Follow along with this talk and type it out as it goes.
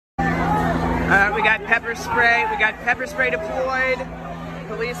pepper spray. We got pepper spray deployed.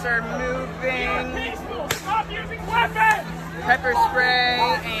 Police are moving. Stop using weapons! Pepper spray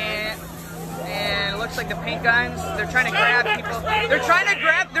and it looks like the paint guns. They're trying to grab people. They're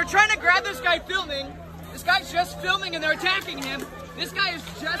trying to grab this guy filming. This guy's just filming and they're attacking him. This guy is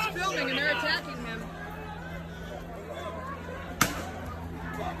just filming and they're attacking him.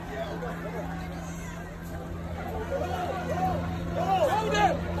 Hold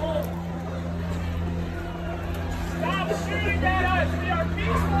him! Stop shooting at us! We are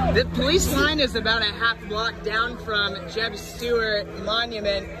peaceful! The police line is about a half block down from Jeb Stuart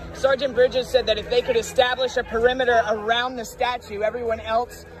Monument. Sergeant Bridges said that if they could establish a perimeter around the statue, everyone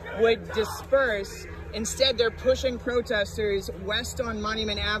else would disperse. Instead, they're pushing protesters west on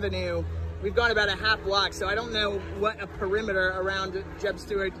Monument Avenue. We've gone about a half block, so I don't know what a perimeter around Jeb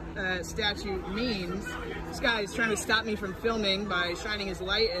Stuart statue means. This guy is trying to stop me from filming by shining his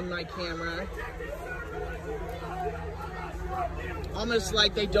light in my camera. Almost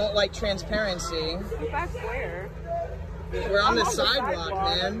like they don't like transparency. Back where? We're on the sidewalk,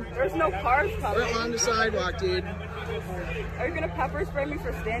 man. There's no cars coming. We're on the sidewalk, dude. Are you gonna pepper spray me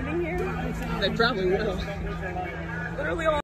for standing here? They probably will. Literally